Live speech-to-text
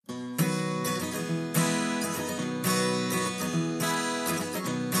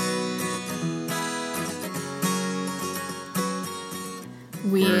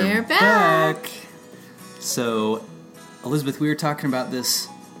We're back. So, Elizabeth, we were talking about this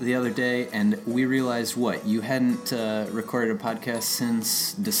the other day, and we realized you hadn't recorded a podcast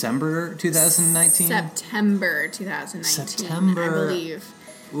since December 2019? September 2019, I believe.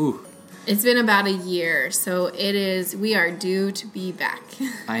 Ooh. It's been about a year, so we are due to be back.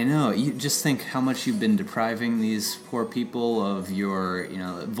 I know. You just think how much you've been depriving these poor people of your,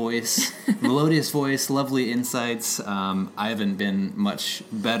 voice, melodious voice, lovely insights. I haven't been much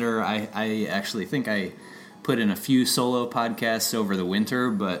better. I actually think I put in a few solo podcasts over the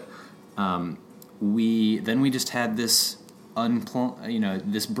winter, but we just had this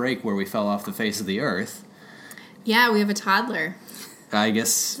this break where we fell off the face of the earth. Yeah, we have a toddler. I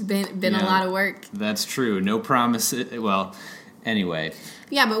guess been a lot of work. That's true. No promise. Well, anyway.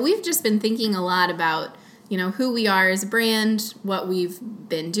 Yeah, but we've just been thinking a lot about who we are as a brand, what we've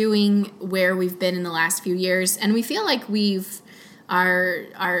been doing, where we've been in the last few years, and we feel like our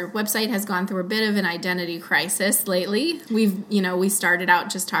website has gone through a bit of an identity crisis lately. We started out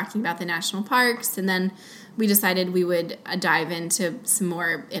just talking about the national parks, and then we decided we would dive into some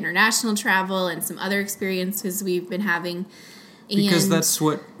more international travel and some other experiences we've been having. Because that's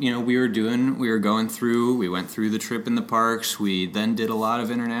what, we were doing. We went through the trip in the parks. We then did a lot of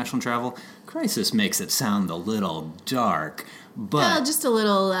international travel. Crisis makes it sound a little dark, but... Well, just a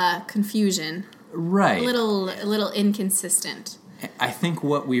little confusion. Right. A little inconsistent. I think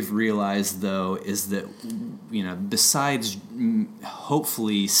what we've realized, though, is that, besides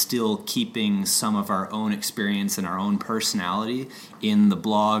hopefully still keeping some of our own experience and our own personality in the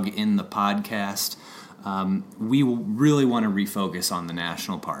blog, in the podcast... we really want to refocus on the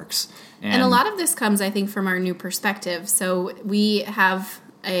national parks. And a lot of this comes, I think, from our new perspective. So we have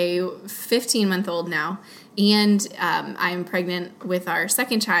a 15-month-old now, and I'm pregnant with our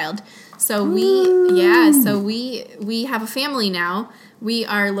second child. So we have a family now. We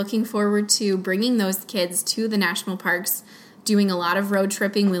are looking forward to bringing those kids to the national parks, doing a lot of road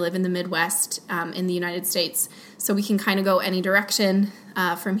tripping. We live in the Midwest in the United States, so we can kind of go any direction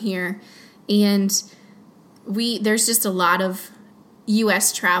from here. And there's just a lot of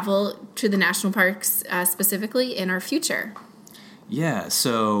U.S. travel to the national parks specifically in our future. Yeah,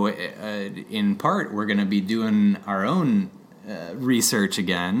 so in part, we're going to be doing our own research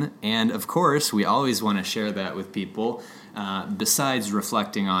again. And, of course, we always want to share that with people, besides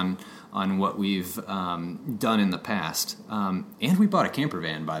reflecting on what we've done in the past. And we bought a camper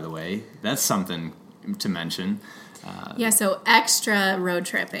van, by the way. That's something to mention. So extra road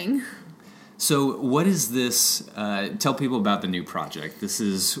tripping. So what is this? Tell people about the new project. This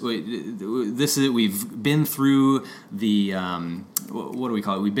is we've been through the what do we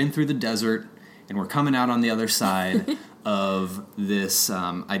call it? We've been through the desert, and we're coming out on the other side of this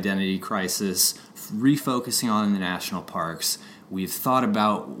identity crisis, refocusing on the national parks. We've thought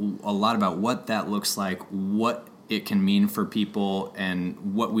a lot about what that looks like, what it can mean for people,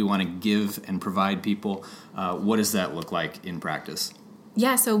 and what we want to give and provide people. What does that look like in practice?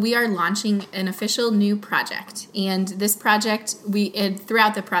 Yeah, so we are launching an official new project, and this project,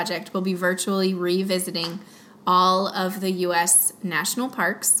 throughout the project, we'll be virtually revisiting all of the U.S. national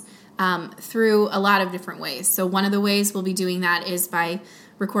parks through a lot of different ways. So one of the ways we'll be doing that is by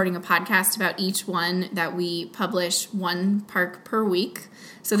recording a podcast about each one that we publish one park per week.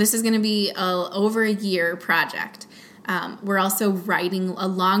 So this is going to be over a year project. We're also writing a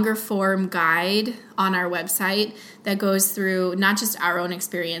longer form guide on our website that goes through not just our own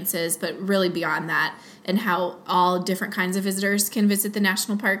experiences, but really beyond that, and how all different kinds of visitors can visit the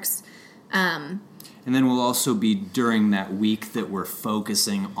national parks. And then we'll also be, during that week that we're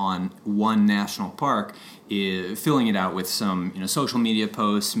focusing on one national park, filling it out with some social media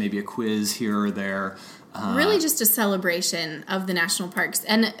posts, maybe a quiz here or there. Really just a celebration of the national parks.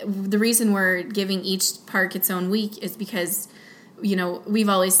 And the reason we're giving each park its own week is because, we've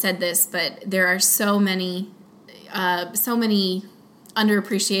always said this, but there are so many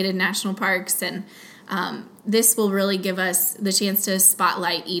underappreciated national parks, and this will really give us the chance to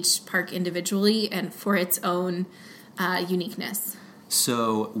spotlight each park individually and for its own uniqueness.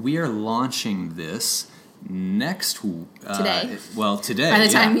 So we are launching this today. Today. By the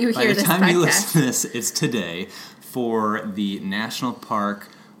time you hear this podcast. By the time you listen to this, it's today for the National Park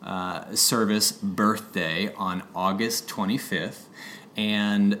Service birthday on August 25th.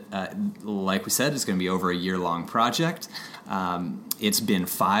 And like we said, it's going to be over a year-long project. It's been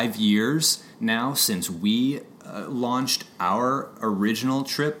 5 years now since we launched our original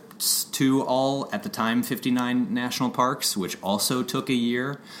trips to all, at the time, 59 national parks, which also took a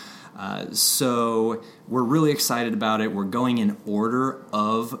year. So we're really excited about it. We're going in order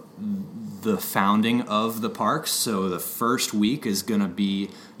of the founding of the parks. So the first week is going to be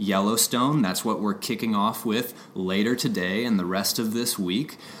Yellowstone. That's what we're kicking off with later today and the rest of this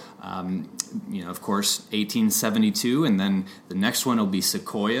week. Of course, 1872, and then the next one will be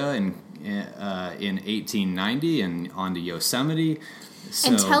Sequoia in 1890, and on to Yosemite. So,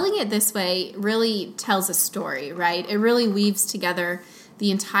 and telling it this way really tells a story, right? It really weaves together the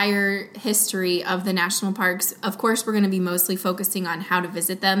entire history of the national parks. Of course, we're going to be mostly focusing on how to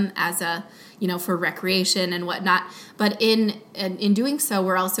visit them as for recreation and whatnot. But in doing so,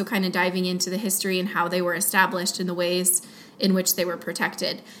 we're also kind of diving into the history and how they were established and the ways in which they were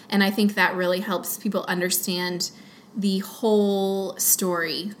protected. And I think that really helps people understand the whole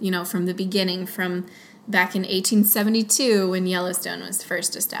story, from the beginning, from back in 1872 when Yellowstone was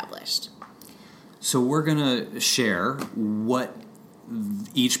first established. So we're going to share what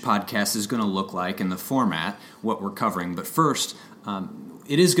each podcast is going to look like in the format, what we're covering. But first,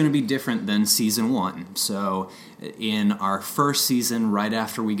 it is going to be different than season 1. So in our first season, right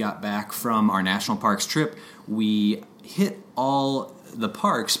after we got back from our national parks trip, we hit all the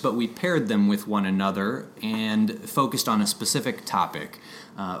parks, but we paired them with one another and focused on a specific topic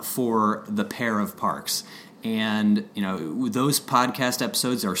for the pair of parks. And, those podcast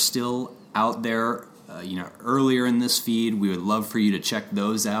episodes are still out there earlier in this feed. We would love for you to check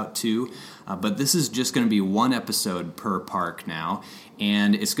those out too. But this is just going to be one episode per park now.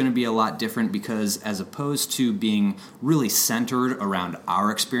 And it's going to be a lot different because as opposed to being really centered around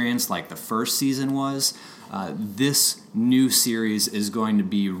our experience like the first season was, this new series is going to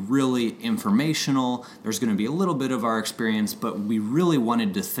be really informational. There's going to be a little bit of our experience, but we really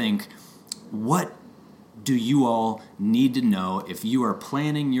wanted to think, what do you all need to know if you are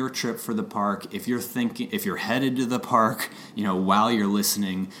planning your trip for the park, if you're headed to the park, while you're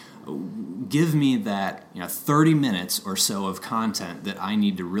listening? Give me that 30 minutes or so of content that I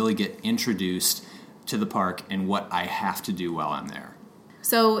need to really get introduced to the park and what I have to do while I'm there.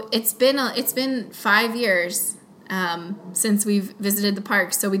 So it's been 5 years since we've visited the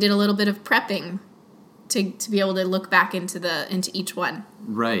park. So we did a little bit of prepping to be able to look back into each one.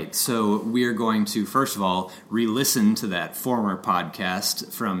 Right. So we are going to, first of all, re-listen to that former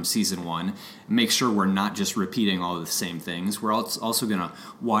podcast from season 1. Make sure we're not just repeating all of the same things. We're also going to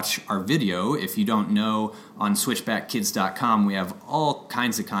watch our video. If you don't know, on switchbackkids.com, we have all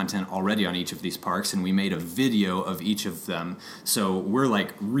kinds of content already on each of these parks, and we made a video of each of them. So we're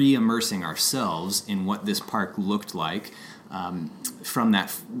like re-immersing ourselves in what this park looked like from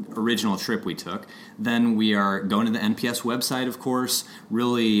that original trip we took. Then we are going to the NPS website, of course,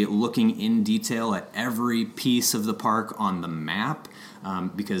 really looking in detail at every piece of the park on the map,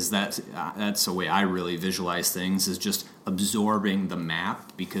 because that's the way I really visualize things, is just absorbing the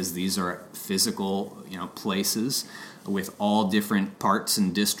map, because these are physical places with all different parts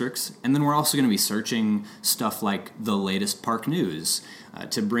and districts. And then we're also going to be searching stuff like the latest park news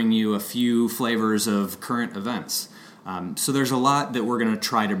to bring you a few flavors of current events. So there's a lot that we're going to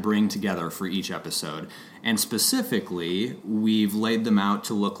try to bring together for each episode. And specifically, we've laid them out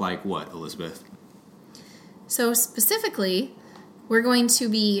to look like what, Elizabeth? So specifically, we're going to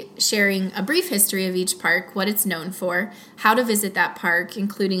be sharing a brief history of each park, what it's known for, how to visit that park,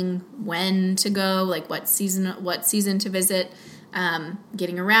 including when to go, like what season to visit,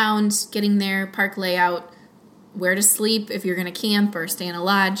 getting around, getting there, park layout, where to sleep if you're going to camp or stay in a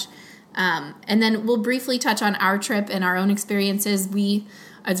lodge. And then we'll briefly touch on our trip and our own experiences.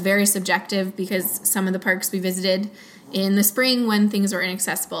 It's very subjective because some of the parks we visited in the spring when things were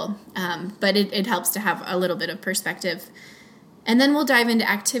inaccessible. But it helps to have a little bit of perspective. And then we'll dive into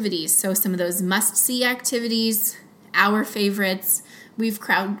activities. So some of those must-see activities, our favorites. We've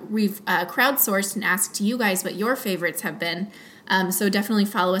crowdsourced and asked you guys what your favorites have been. So definitely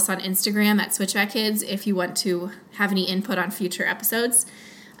follow us on Instagram at Switchback Kids if you want to have any input on future episodes.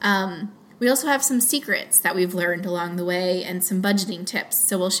 We also have some secrets that we've learned along the way and some budgeting tips,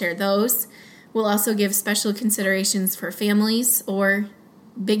 so we'll share those. We'll also give special considerations for families or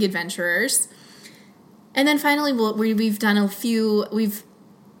big adventurers. And then finally, we've done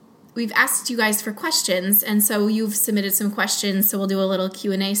we've asked you guys for questions, and so you've submitted some questions, so we'll do a little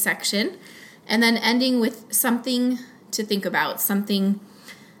Q&A section. And then ending with something to think about, something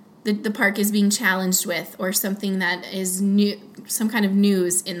the park is being challenged with, or something that is new, some kind of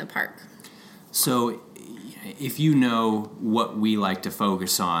news in the park. So if you know what we like to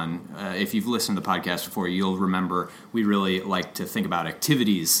focus on, if you've listened to the podcast before, you'll remember we really like to think about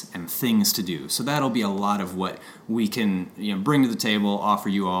activities and things to do. So that'll be a lot of what we can bring to the table, offer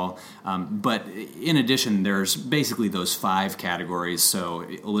you all. But in addition, there's basically those 5 categories. So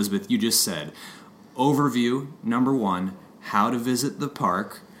Elizabeth, you just said overview, number 1, how to visit the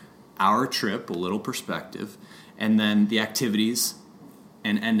park. our trip, a little perspective, and then the activities,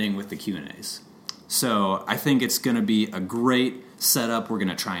 and ending with the Q&As. So I think it's going to be a great setup. We're going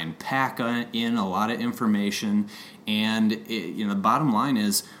to try and pack in a lot of information, and the bottom line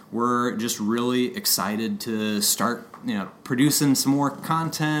is we're just really excited to start producing some more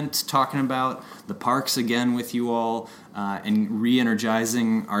content, talking about the parks again with you all, and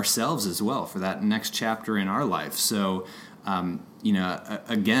re-energizing ourselves as well for that next chapter in our life. So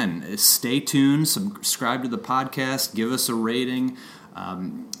again, stay tuned, subscribe to the podcast, give us a rating.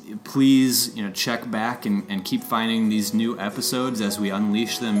 Please, check back and keep finding these new episodes as we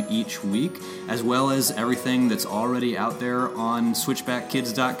unleash them each week, as well as everything that's already out there on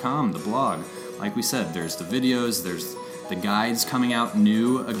switchbackkids.com, the blog. Like we said, there's the videos, there's the guides coming out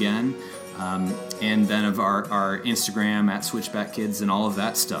new again, and then of our Instagram at SwitchbackKids and all of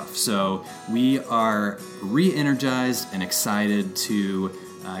that stuff. So we are re-energized and excited to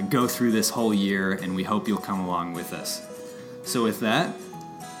go through this whole year, and we hope you'll come along with us. So with that,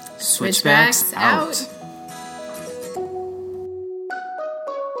 Switchbacks out.